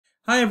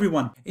Hi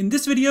everyone. In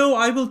this video,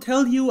 I will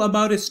tell you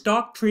about a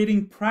stock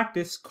trading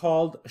practice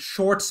called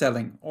short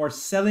selling or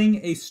selling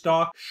a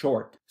stock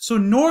short. So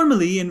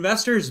normally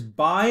investors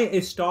buy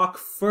a stock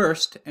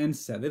first and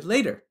sell it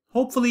later,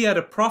 hopefully at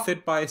a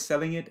profit by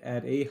selling it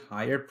at a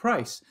higher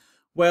price.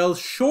 Well,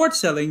 short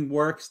selling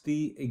works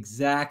the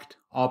exact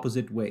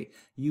opposite way.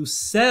 You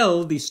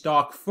sell the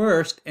stock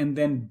first and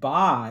then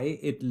buy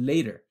it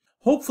later,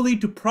 hopefully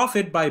to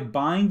profit by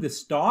buying the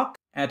stock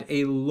at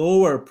a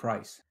lower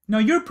price. Now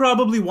you're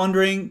probably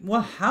wondering,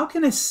 well, how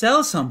can I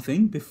sell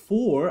something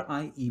before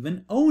I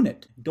even own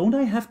it? Don't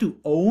I have to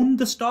own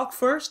the stock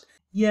first?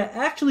 Yeah,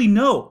 actually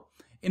no.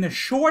 In a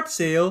short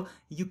sale,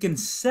 you can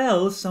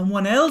sell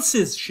someone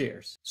else's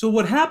shares. So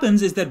what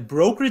happens is that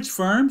brokerage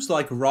firms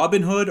like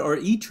Robinhood or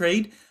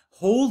E-Trade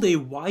hold a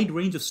wide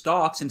range of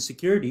stocks and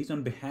securities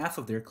on behalf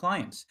of their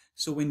clients.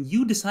 So when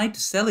you decide to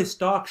sell a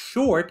stock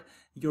short,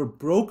 your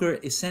broker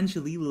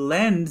essentially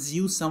lends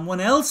you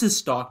someone else's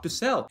stock to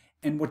sell.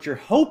 And what you're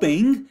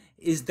hoping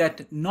is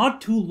that not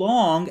too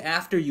long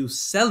after you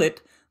sell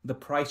it, the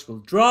price will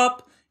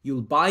drop,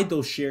 you'll buy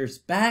those shares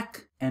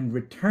back and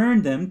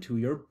return them to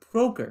your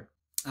broker.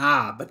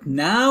 But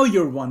now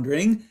you're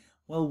wondering,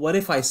 well, what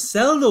if I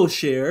sell those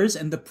shares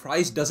and the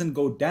price doesn't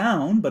go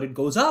down, but it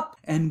goes up?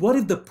 And what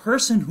if the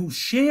person whose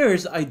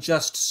shares I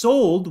just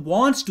sold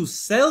wants to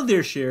sell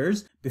their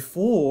shares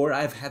before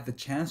I've had the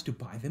chance to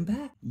buy them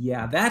back?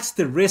 Yeah, that's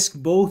the risk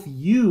both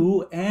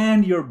you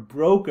and your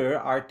broker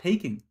are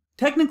taking.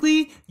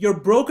 Technically, your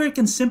broker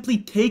can simply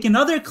take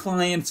another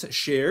client's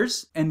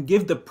shares and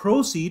give the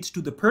proceeds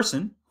to the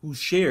person whose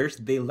shares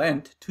they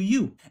lent to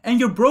you. And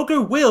your broker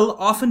will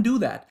often do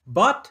that,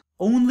 but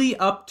only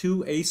up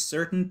to a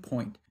certain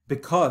point.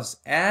 Because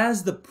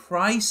as the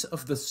price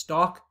of the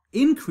stock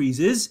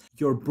increases,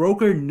 your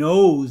broker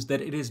knows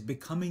that it is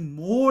becoming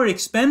more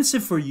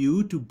expensive for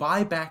you to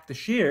buy back the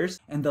shares,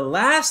 and the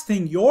last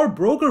thing your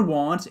broker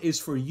wants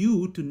is for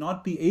you to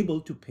not be able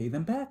to pay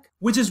them back.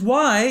 Which is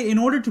why, in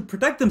order to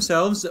protect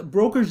themselves,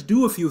 brokers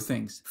do a few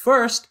things.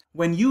 First,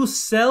 when you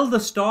sell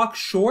the stock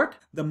short,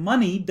 the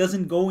money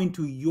doesn't go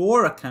into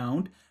your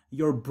account.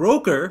 Your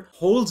broker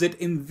holds it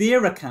in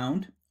their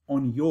account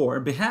on your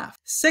behalf.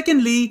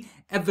 Secondly,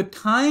 at the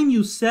time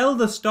you sell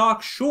the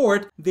stock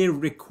short, they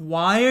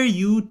require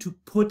you to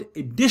put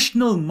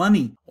additional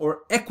money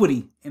or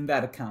equity in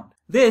that account.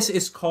 This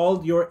is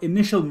called your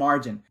initial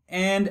margin.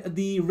 And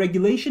the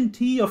Regulation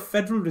T of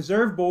Federal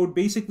Reserve Board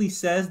basically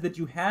says that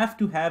you have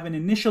to have an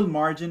initial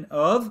margin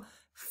of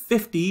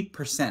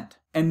 50%.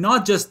 And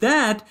not just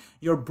that,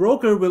 your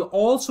broker will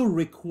also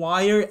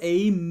require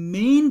a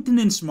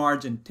maintenance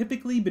margin,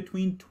 typically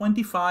between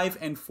 25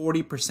 and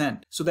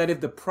 40%, so that if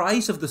the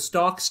price of the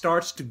stock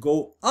starts to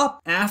go up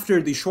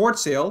after the short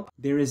sale,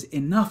 there is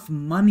enough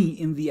money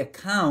in the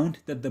account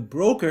that the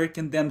broker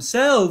can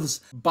themselves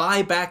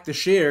buy back the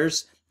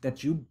shares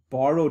that you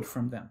borrowed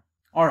from them.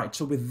 Alright,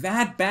 so with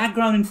that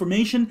background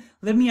information,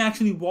 let me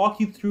actually walk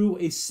you through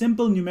a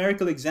simple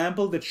numerical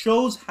example that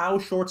shows how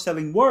short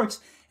selling works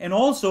and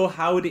also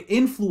how it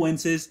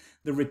influences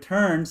the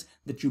returns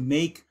that you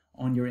make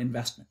on your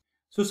investment.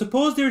 So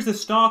suppose there's a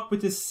stock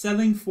which is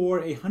selling for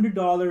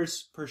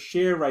 $100 per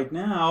share right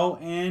now,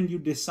 and you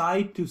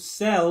decide to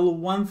sell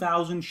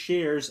 1,000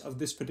 shares of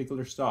this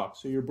particular stock.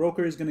 So your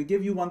broker is going to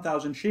give you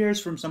 1,000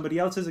 shares from somebody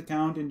else's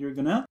account, and you're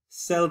going to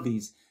sell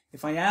these.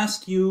 If I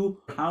ask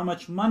you how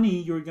much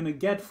money you're going to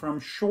get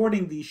from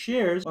shorting these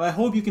shares, well, I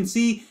hope you can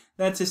see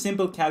that's a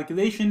simple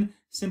calculation.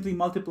 Simply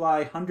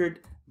multiply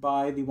 100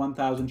 by the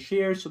 1,000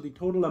 shares, so the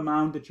total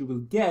amount that you will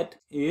get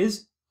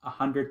is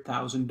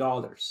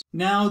 $100,000.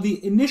 Now,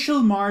 the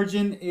initial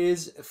margin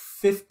is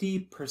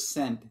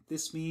 50%.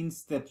 This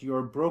means that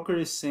your broker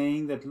is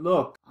saying that,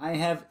 look, I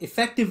have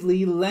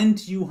effectively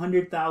lent you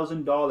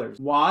 $100,000.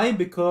 Why?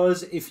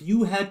 Because if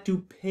you had to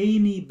pay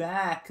me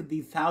back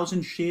the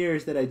 1,000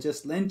 shares that I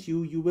just lent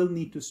you, you will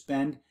need to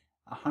spend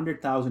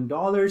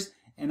 $100,000,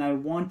 and I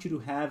want you to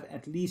have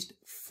at least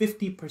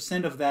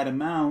 50% of that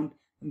amount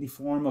in the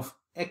form of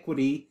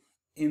equity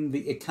in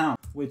the account,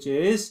 which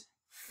is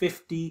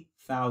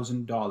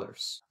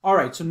 $50,000. All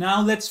right, so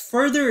now let's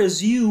further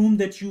assume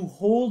that you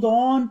hold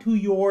on to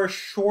your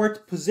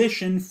short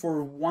position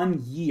for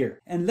 1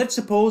 year. And let's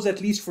suppose, at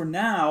least for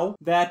now,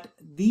 that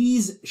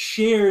these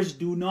shares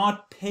do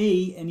not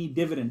pay any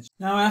dividends.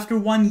 Now, after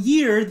 1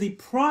 year, the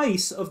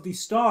price of the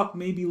stock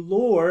may be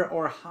lower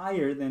or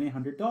higher than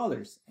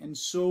 $100. And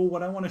so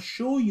what I want to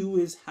show you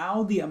is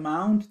how the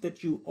amount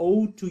that you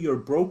owe to your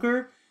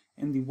broker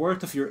and the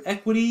worth of your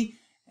equity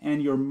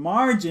and your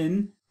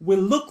margin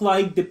will look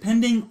like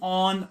depending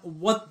on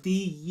what the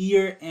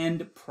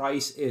year-end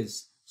price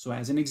is. So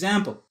as an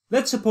example,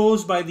 let's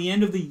suppose by the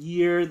end of the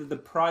year that the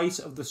price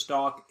of the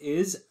stock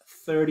is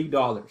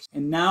 $30.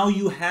 And now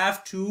you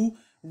have to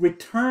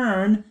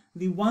return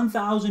the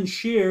 1,000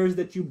 shares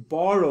that you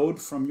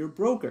borrowed from your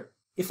broker.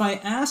 If I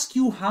ask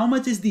you how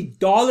much is the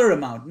dollar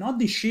amount, not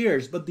the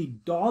shares, but the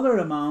dollar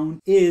amount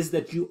is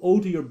that you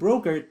owe to your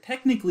broker,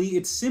 technically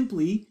it's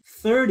simply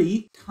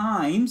 30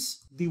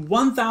 times the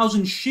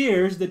 1,000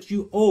 shares that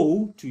you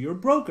owe to your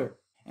broker.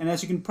 And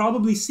as you can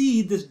probably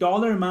see, this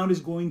dollar amount is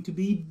going to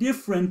be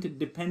different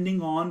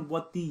depending on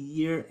what the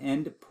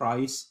year-end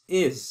price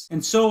is.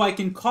 And so I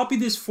can copy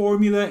this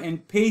formula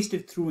and paste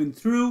it through and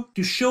through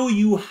to show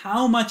you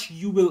how much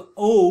you will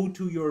owe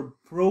to your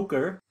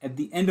broker at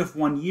the end of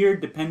 1 year,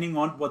 depending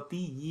on what the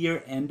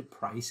year-end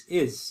price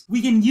is.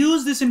 We can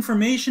use this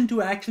information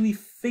to actually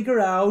figure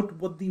out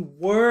what the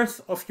worth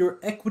of your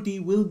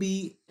equity will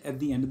be at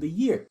the end of the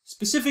year.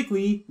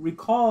 Specifically,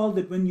 recall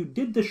that when you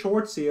did the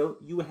short sale,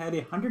 you had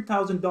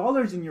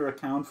 $100,000 in your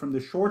account from the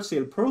short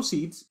sale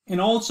proceeds and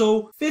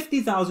also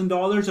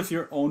 $50,000 of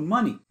your own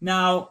money.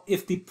 Now,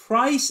 if the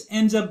price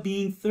ends up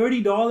being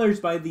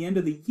 $30 by the end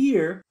of the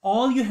year,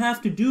 all you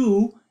have to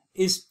do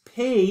is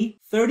pay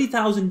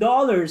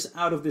 $30,000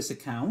 out of this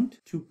account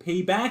to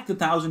pay back the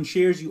 1,000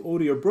 shares you owe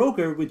to your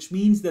broker, which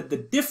means that the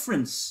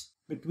difference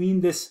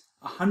between this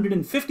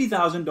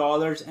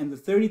 $150,000 and the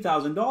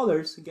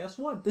 $30,000, guess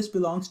what? This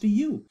belongs to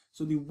you.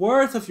 So the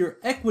worth of your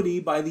equity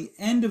by the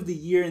end of the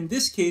year in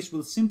this case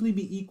will simply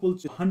be equal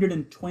to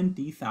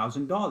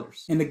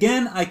 $120,000. And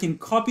again, I can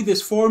copy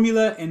this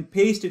formula and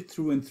paste it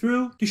through and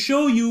through to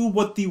show you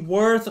what the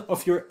worth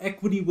of your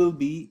equity will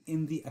be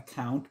in the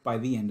account by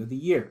the end of the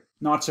year.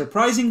 Not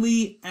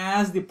surprisingly,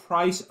 as the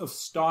price of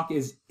stock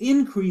is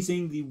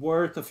increasing, the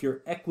worth of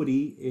your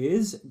equity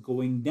is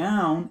going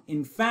down.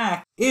 In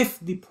fact, if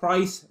the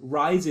price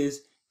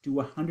rises to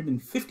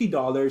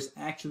 $150,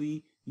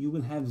 actually, you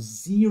will have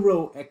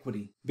zero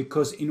equity,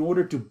 because in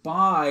order to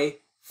buy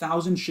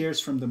 1,000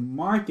 shares from the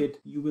market,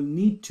 you will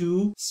need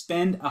to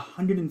spend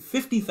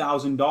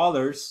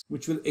 $150,000,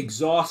 which will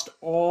exhaust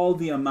all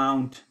the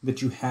amount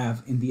that you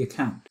have in the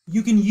account.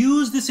 You can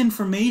use this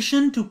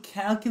information to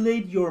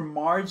calculate your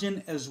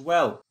margin as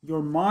well.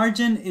 Your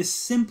margin is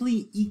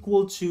simply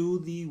equal to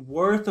the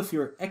worth of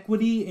your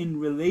equity in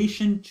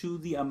relation to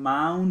the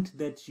amount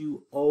that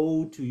you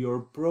owe to your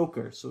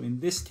broker. So in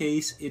this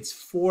case, it's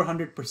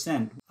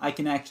 400%. I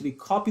can actually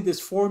copy this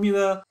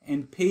formula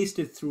and paste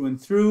it through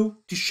and through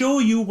to show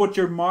you what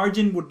your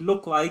margin would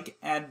look like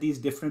at these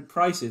different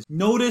prices.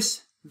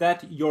 Notice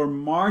that your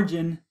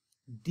margin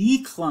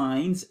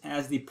declines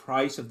as the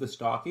price of the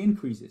stock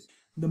increases.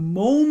 The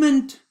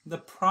moment the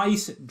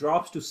price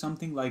drops to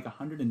something like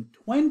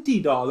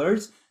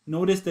 $120,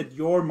 notice that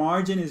your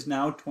margin is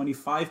now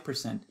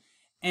 25%.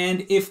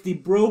 And if the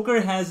broker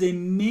has a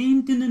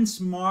maintenance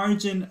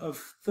margin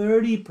of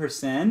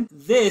 30%,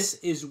 this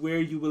is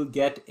where you will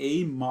get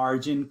a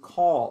margin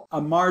call.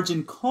 A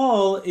margin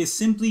call is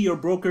simply your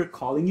broker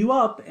calling you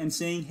up and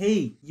saying,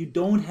 hey, you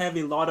don't have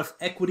a lot of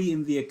equity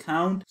in the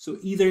account, so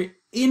either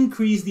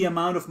increase the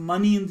amount of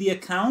money in the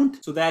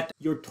account so that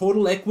your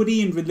total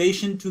equity in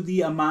relation to the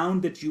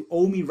amount that you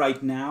owe me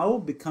right now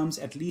becomes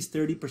at least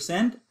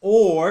 30%,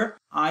 or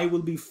I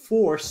will be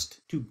forced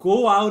to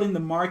go out in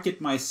the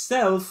market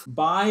myself,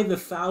 buy the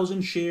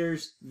 1,000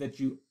 shares that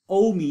you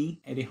owe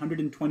me at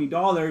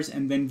 $120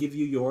 and then give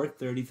you your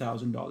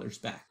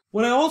 $30,000 back.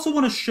 What I also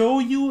want to show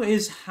you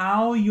is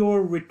how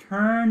your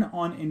return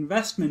on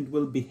investment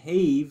will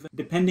behave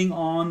depending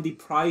on the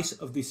price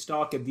of the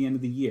stock at the end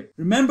of the year.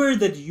 Remember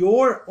that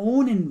your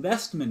own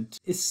investment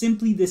is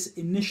simply this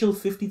initial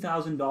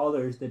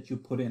 $50,000 that you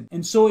put in.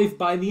 And so if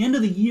by the end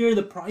of the year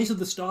the price of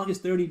the stock is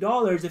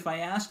 $30, if I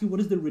ask you what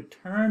is the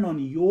return on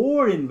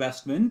your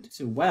investment,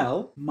 so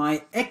well,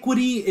 my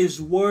equity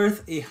is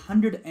worth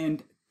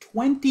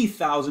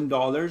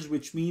 $120,000,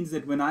 which means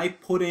that when I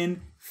put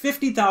in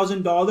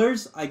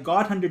 $50,000, I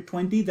got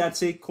 120.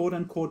 That's a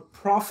quote-unquote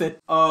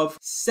profit of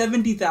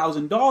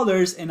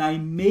 $70,000, and I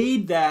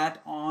made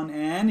that on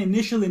an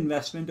initial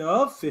investment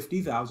of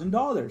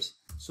 $50,000.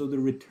 So the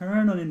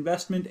return on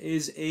investment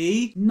is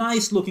a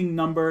nice looking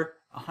number,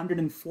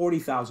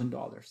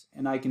 $140,000.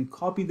 And I can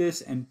copy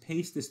this and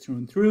paste this through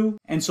and through.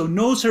 And so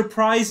no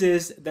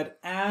surprises that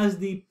as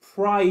the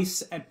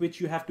price at which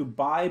you have to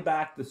buy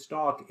back the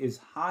stock is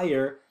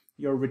higher,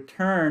 your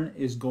return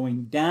is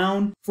going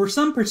down. For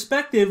some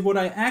perspective, what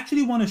I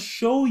actually want to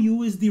show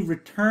you is the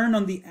return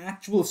on the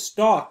actual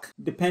stock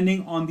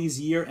depending on these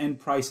year-end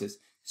prices.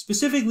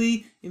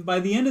 Specifically, if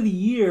by the end of the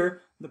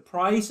year, the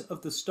price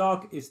of the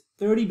stock is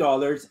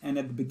 $30 and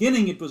at the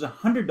beginning it was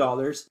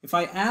 $100, if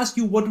I ask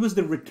you what was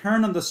the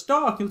return on the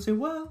stock, you'll say,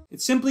 well,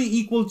 it's simply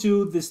equal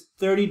to this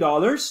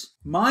 $30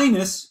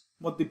 minus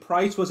what the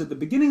price was at the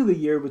beginning of the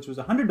year, which was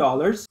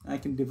 $100. I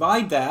can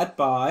divide that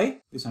by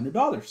this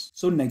 $100.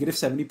 So negative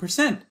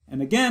 70%.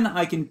 And again,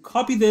 I can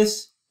copy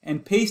this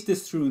and paste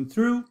this through and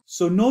through.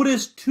 So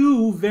notice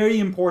two very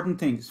important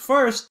things.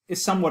 First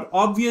is somewhat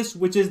obvious,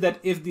 which is that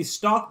if the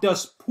stock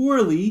does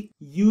poorly,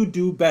 you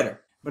do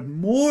better. But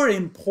more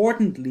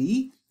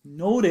importantly,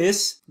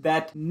 notice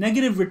that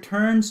negative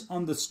returns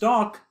on the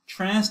stock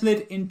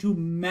translate into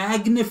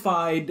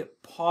magnified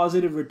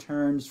positive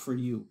returns for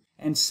you.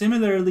 And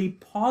similarly,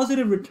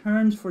 positive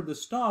returns for the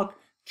stock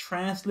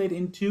translate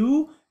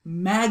into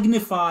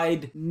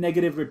magnified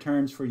negative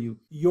returns for you.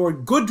 Your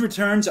good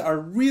returns are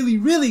really,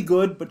 really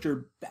good, but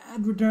your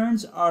bad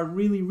returns are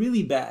really,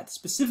 really bad.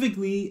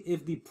 Specifically,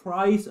 if the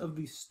price of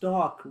the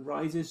stock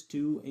rises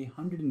to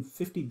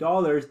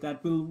 $150,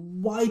 that will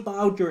wipe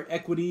out your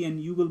equity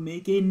and you will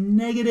make a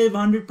negative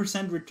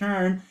 100%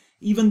 return,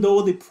 even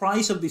though the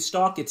price of the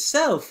stock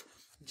itself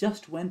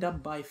just went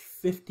up by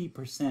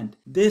 50%.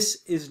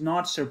 This is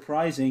not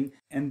surprising,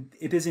 and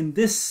it is in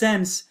this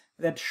sense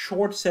that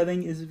short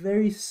selling is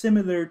very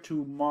similar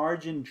to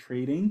margin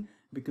trading,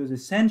 because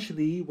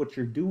essentially what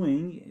you're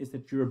doing is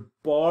that you're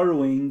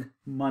borrowing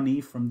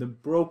money from the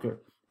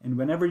broker. And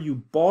whenever you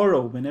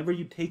borrow, whenever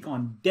you take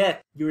on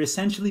debt, you're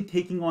essentially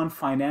taking on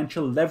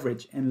financial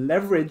leverage, and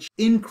leverage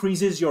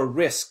increases your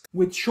risk.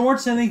 With short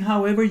selling,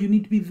 however, you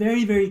need to be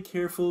very, very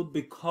careful,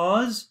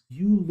 because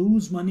you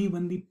lose money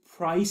when the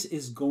price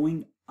is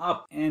going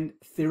up. And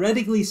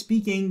theoretically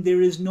speaking,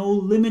 there is no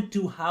limit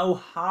to how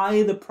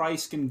high the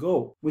price can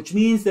go, which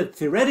means that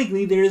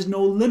theoretically there is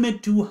no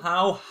limit to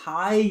how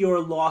high your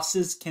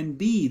losses can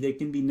be. They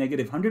can be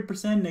negative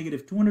 100%,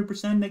 negative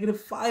 200%,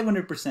 negative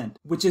 500%,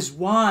 which is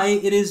why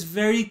it is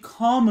very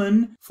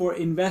common for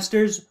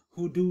investors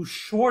who do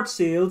short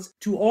sales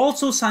to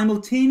also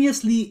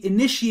simultaneously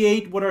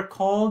initiate what are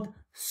called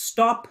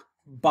stop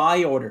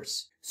buy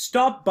orders.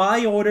 Stop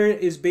buy order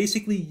is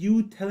basically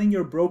you telling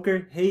your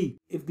broker, hey,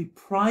 if the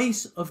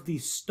price of the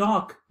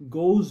stock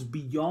goes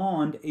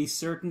beyond a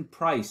certain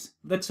price,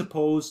 let's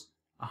suppose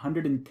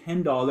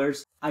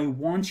 $110, I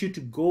want you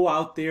to go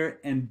out there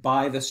and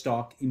buy the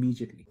stock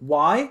immediately.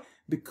 Why?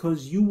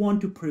 Because you want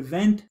to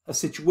prevent a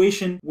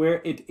situation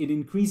where it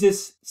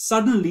increases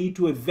suddenly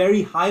to a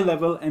very high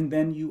level and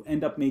then you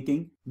end up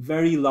making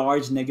very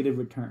large negative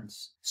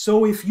returns.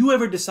 So if you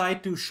ever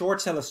decide to short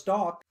sell a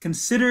stock,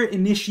 consider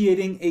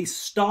initiating a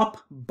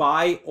stop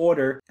buy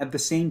order at the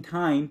same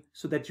time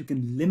so that you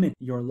can limit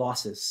your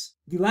losses.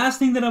 The last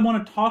thing that I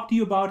want to talk to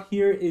you about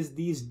here is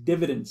these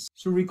dividends.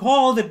 So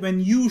recall that when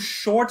you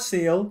short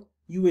sale,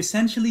 you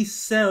essentially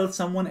sell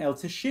someone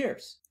else's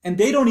shares, and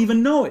they don't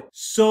even know it.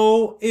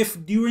 So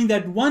if during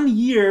that 1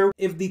 year,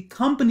 if the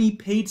company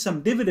paid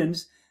some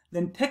dividends,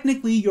 then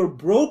technically your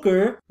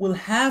broker will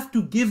have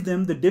to give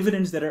them the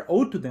dividends that are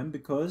owed to them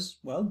because,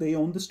 well, they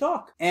own the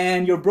stock.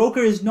 And your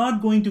broker is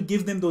not going to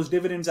give them those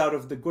dividends out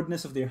of the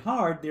goodness of their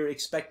heart. They're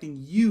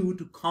expecting you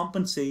to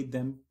compensate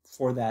them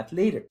for that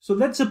later. So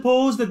let's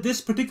suppose that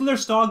this particular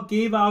stock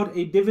gave out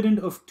a dividend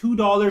of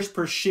 $2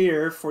 per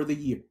share for the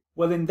year.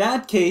 Well, in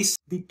that case,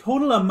 the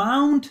total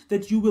amount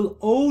that you will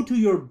owe to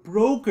your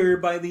broker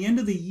by the end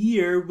of the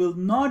year will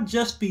not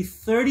just be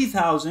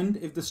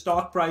 $30,000 if the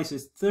stock price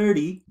is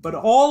 30, but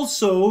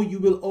also you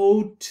will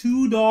owe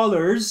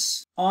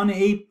 $2 on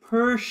a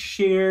per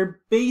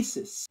share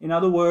basis. In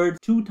other words,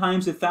 2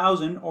 times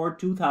 1,000 or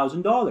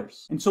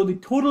 $2,000. And so the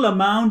total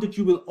amount that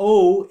you will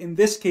owe in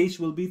this case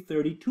will be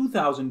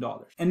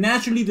 $32,000. And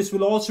naturally, this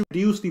will also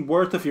reduce the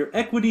worth of your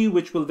equity,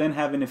 which will then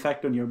have an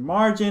effect on your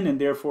margin and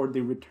therefore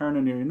the return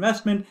on your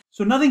investment.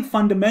 So nothing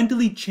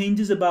fundamentally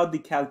changes about the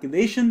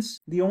calculations.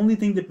 The only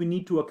thing that we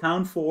need to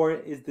account for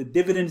is the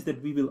dividends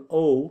that we will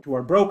owe to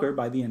our broker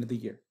by the end of the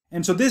year.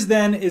 And so this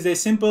then is a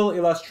simple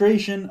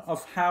illustration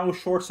of how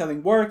short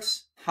selling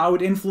works, how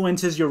it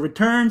influences your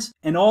returns,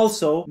 and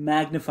also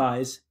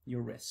magnifies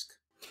your risk.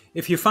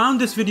 If you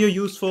found this video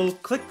useful,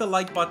 click the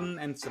like button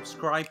and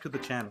subscribe to the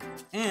channel.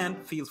 And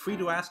feel free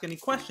to ask any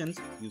questions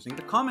using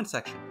the comment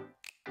section.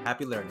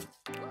 Happy learning.